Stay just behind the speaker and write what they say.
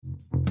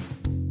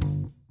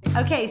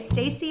Okay,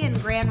 Stacy in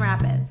Grand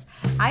Rapids.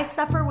 I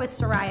suffer with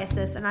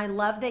psoriasis and I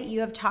love that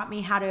you have taught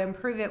me how to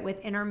improve it with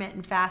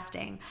intermittent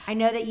fasting. I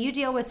know that you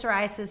deal with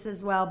psoriasis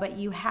as well, but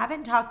you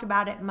haven't talked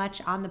about it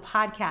much on the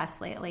podcast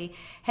lately.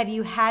 Have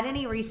you had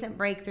any recent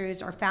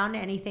breakthroughs or found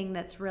anything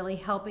that's really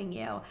helping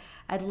you?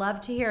 I'd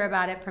love to hear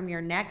about it from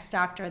your next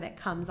doctor that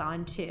comes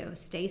on too.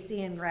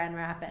 Stacy in Grand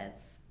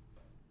Rapids.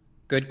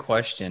 Good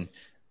question.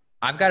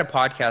 I've got a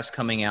podcast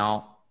coming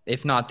out.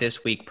 If not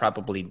this week,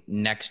 probably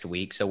next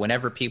week. So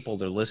whenever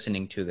people are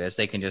listening to this,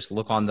 they can just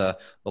look on the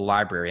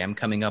library. I'm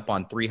coming up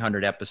on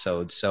 300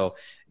 episodes. So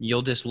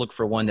you'll just look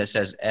for one that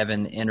says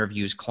Evan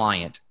interviews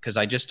client, because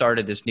I just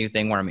started this new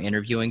thing where I'm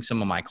interviewing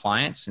some of my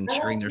clients and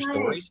sharing their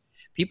stories.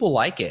 People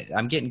like it.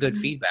 I'm getting good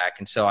feedback.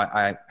 And so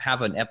I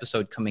have an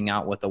episode coming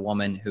out with a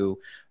woman who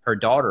her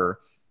daughter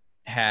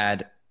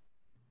had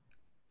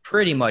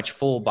pretty much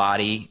full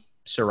body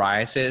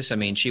psoriasis. I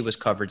mean, she was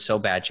covered so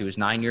bad. She was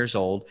 9 years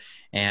old.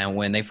 And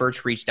when they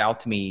first reached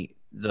out to me,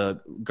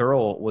 the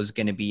girl was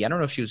going to be, I don't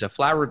know if she was a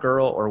flower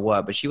girl or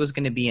what, but she was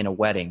going to be in a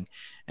wedding.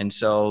 And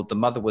so the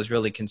mother was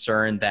really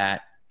concerned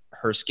that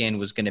her skin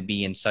was going to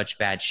be in such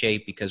bad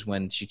shape, because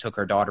when she took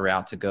her daughter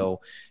out to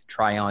go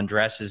try on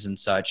dresses and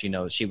such, you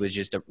know, she was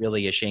just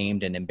really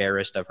ashamed and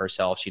embarrassed of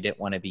herself. She didn't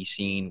want to be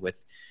seen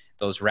with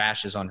those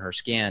rashes on her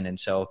skin. And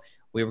so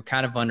we were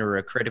kind of under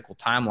a critical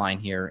timeline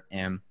here,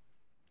 and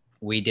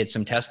we did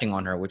some testing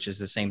on her, which is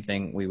the same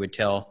thing we would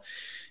tell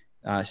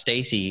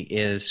Stacy,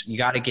 is you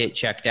got to get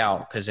checked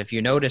out, because if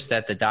you notice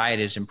that the diet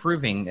is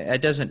improving,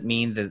 that doesn't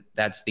mean that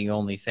that's the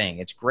only thing.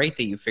 It's great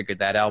that you figured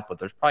that out, but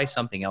there's probably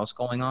something else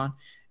going on.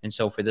 And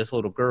so for this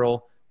little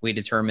girl, we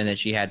determined that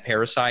she had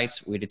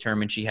parasites. We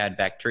determined she had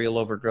bacterial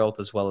overgrowth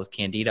as well as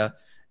candida.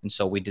 And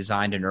so we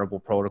designed an herbal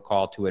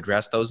protocol to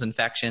address those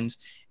infections.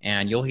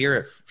 And you'll hear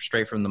it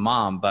straight from the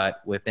mom,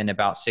 but within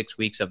about 6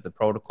 weeks of the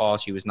protocol,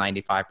 she was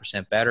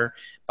 95% better.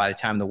 By the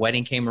time the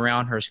wedding came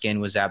around, her skin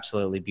was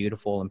absolutely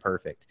beautiful and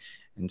perfect.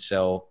 And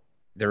so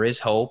there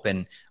is hope.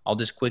 And I'll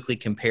just quickly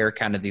compare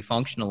kind of the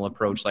functional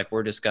approach like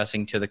we're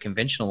discussing to the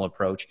conventional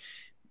approach.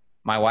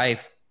 My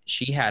wife,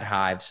 she had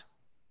hives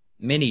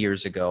many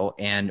years ago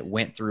and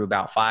went through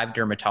about 5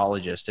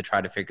 dermatologists to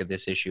try to figure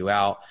this issue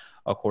out.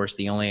 Of course,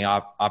 the only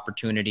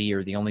opportunity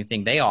or the only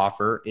thing they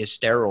offer is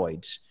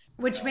steroids.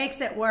 Which makes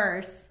it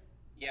worse.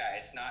 Yeah,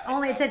 it's not.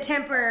 It's a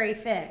temporary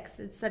fix.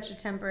 It's such a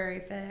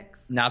temporary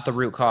fix. Not the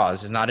root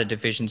cause. It's not a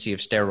deficiency of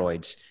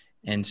steroids.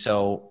 And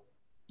so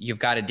you've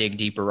got to dig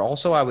deeper.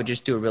 Also, I would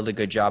just do a really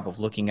good job of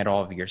looking at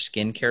all of your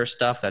skincare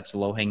stuff. That's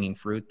low-hanging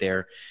fruit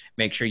there.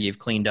 Make sure you've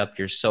cleaned up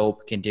your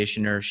soap,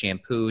 conditioner,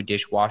 shampoo,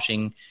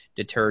 dishwashing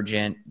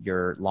detergent,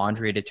 your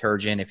laundry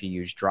detergent. If you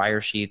use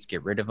dryer sheets,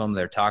 get rid of them.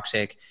 They're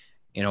toxic.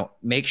 You know,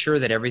 make sure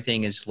that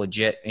everything is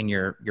legit in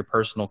your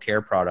personal care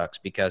products,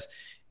 because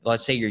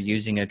let's say you're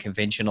using a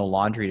conventional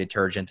laundry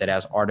detergent that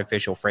has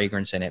artificial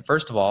fragrance in it.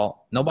 First of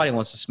all, nobody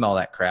wants to smell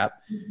that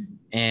crap. Mm-hmm.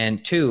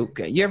 And 2,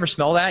 you ever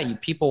smell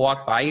that? People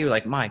walk by you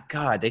like, my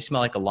God, they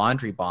smell like a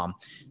laundry bomb.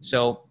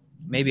 So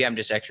maybe I'm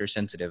just extra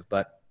sensitive,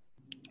 but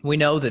we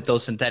know that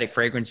those synthetic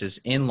fragrances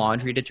in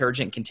laundry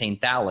detergent contain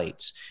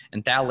phthalates,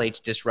 and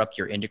phthalates disrupt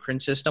your endocrine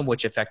system,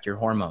 which affect your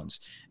hormones.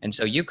 And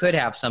so you could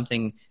have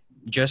something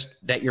just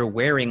that you're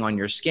wearing on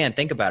your skin.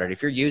 Think about it.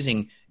 If you're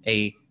using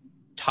a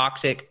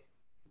toxic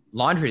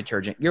laundry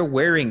detergent, you're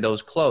wearing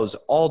those clothes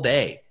all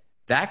day.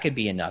 That could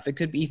be enough. It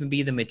could even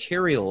be the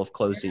material of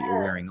clothes that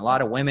you're wearing. A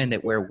lot of women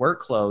that wear work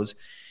clothes,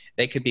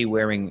 they could be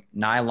wearing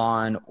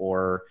nylon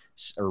or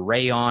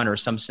rayon or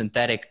some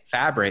synthetic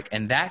fabric,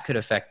 and that could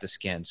affect the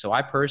skin. So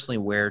I personally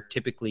wear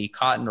typically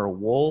cotton or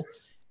wool,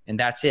 and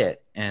that's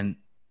it. And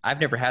I've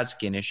never had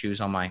skin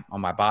issues on my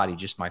body,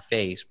 just my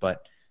face,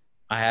 but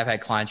I have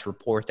had clients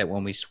report that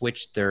when we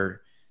switch the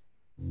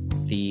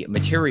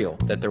material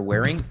that they're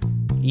wearing,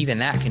 even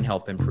that can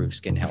help improve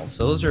skin health.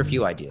 So those are a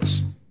few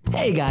ideas.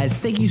 Hey guys,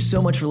 thank you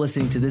so much for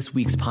listening to this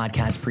week's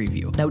podcast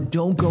preview. Now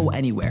don't go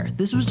anywhere.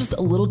 This was just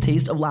a little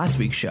taste of last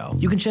week's show.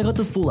 You can check out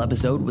the full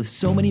episode with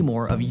so many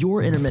more of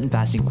your intermittent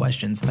fasting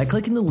questions by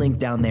clicking the link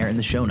down there in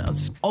the show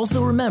notes.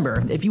 Also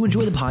remember, if you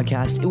enjoy the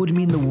podcast, it would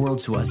mean the world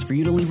to us for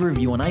you to leave a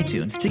review on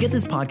iTunes to get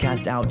this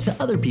podcast out to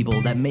other people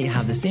that may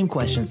have the same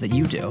questions that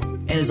you do.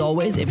 And as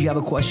always, if you have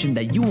a question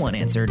that you want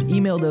answered,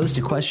 email those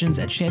to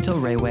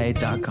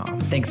questions@chantelrayway.com.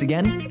 Thanks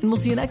again, and we'll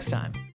see you next time.